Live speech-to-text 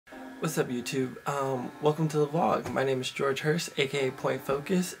What's up YouTube? Welcome to the vlog. My name is George Hurst, aka Point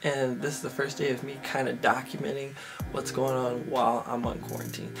Focus, and this is the first day of me kind of documenting what's going on while I'm on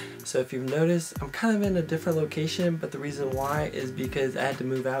quarantine. So if you've noticed, I'm kind of in a different location, but the reason why is because I had to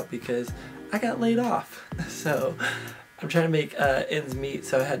move out because I got laid off. So I'm trying to make ends meet,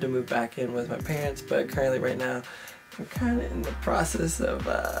 so I had to move back in with my parents, but currently right now I'm kind of in the process of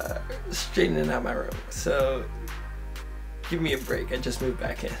straightening out my room. So give me a break, I just moved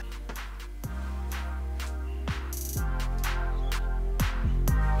back in.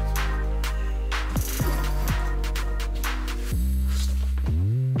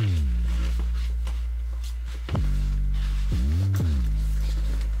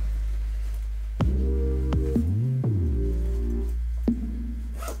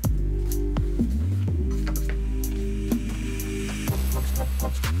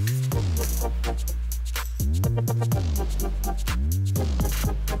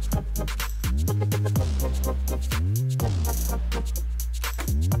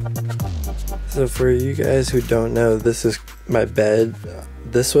 So for you guys who don't know, this is my bed.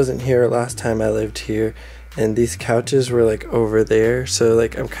 This wasn't here last time I lived here, and these couches were like over there, so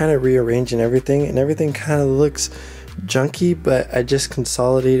like I'm kind of rearranging everything, and everything kind of looks junky, but I just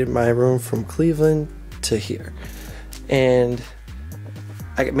consolidated my room from Cleveland to here, and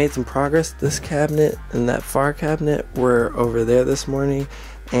I made some progress. This cabinet and that far cabinet were over there this morning,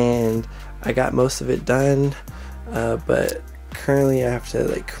 and I got most of it done, but currently I have to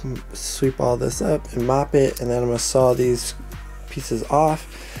like sweep all this up and mop it, and then I'm gonna saw these pieces off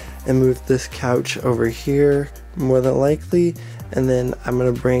and move this couch over here more than likely, and then I'm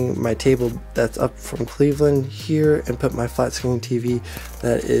gonna bring my table that's up from Cleveland here and put my flat screen TV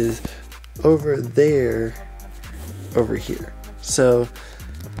that is over there over here. So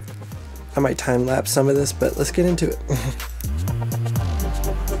I might time lapse some of this, but let's get into it.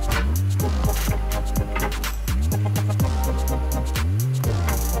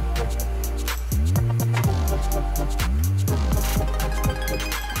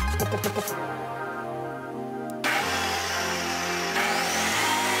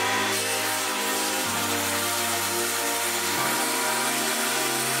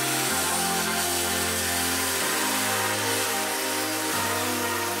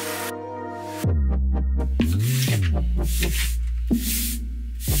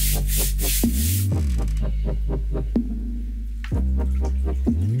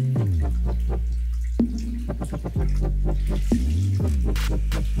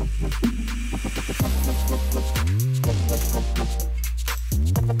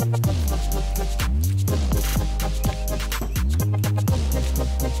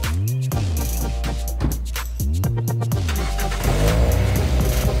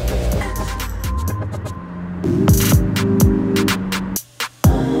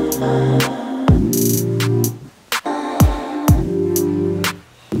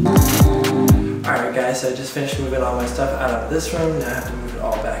 Alright guys, so I just finished moving all my stuff out of this room. Now I have to move it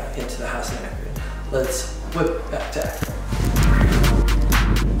all back into the house in Akron. Let's whip back to Akron.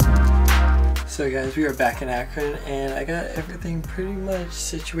 So guys, we are back in Akron, and I got everything pretty much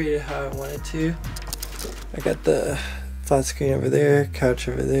situated how I wanted to. I got the flat screen over there, couch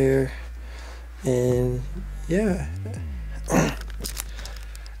over there, and yeah.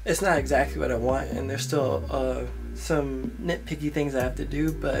 It's not exactly what I want, and there's still some nitpicky things I have to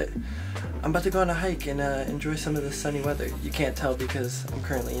do, but I'm about to go on a hike and enjoy some of the sunny weather. You can't tell because I'm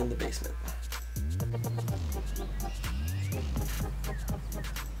currently in the basement.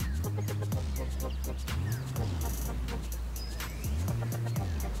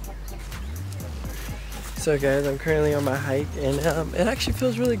 So guys, I'm currently on my hike, and it actually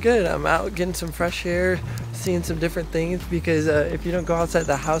feels really good. I'm out getting some fresh air, seeing some different things, because if you don't go outside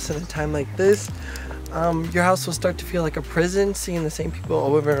the house in a time like this, your house will start to feel like a prison, seeing the same people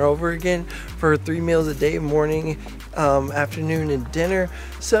over and over again for 3 meals a day, morning, afternoon, and dinner.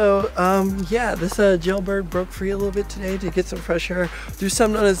 So yeah, this jailbird broke free a little bit today to get some fresh air, do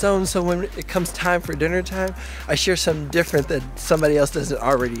something on his own, so when it comes time for dinner time, I share something different that somebody else doesn't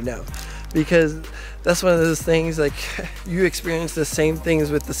already know. Because that's one of those things, like, you experience the same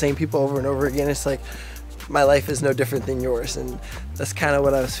things with the same people over and over again. It's like, my life is no different than yours, and that's kind of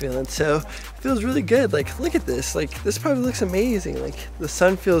what I was feeling. So it feels really good. Like, look at this. Like, this probably looks amazing. Like, the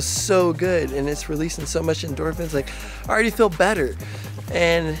sun feels so good, and it's releasing so much endorphins. Like, I already feel better.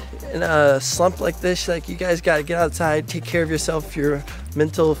 And in a slump like this, like, you guys got to get outside, take care of yourself, your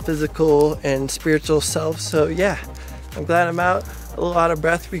mental, physical, and spiritual self. So yeah, I'm glad I'm out. A little out of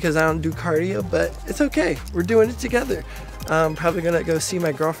breath because I don't do cardio, but it's okay. We're doing it together. I'm probably gonna go see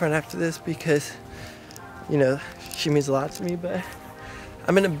my girlfriend after this because, you know, she means a lot to me, but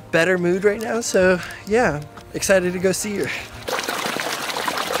I'm in a better mood right now, so yeah, excited to go see her.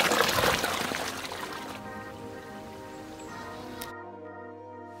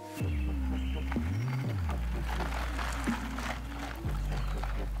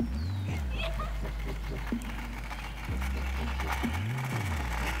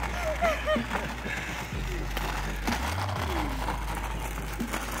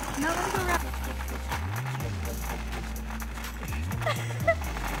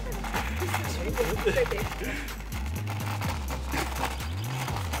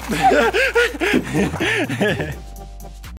 No,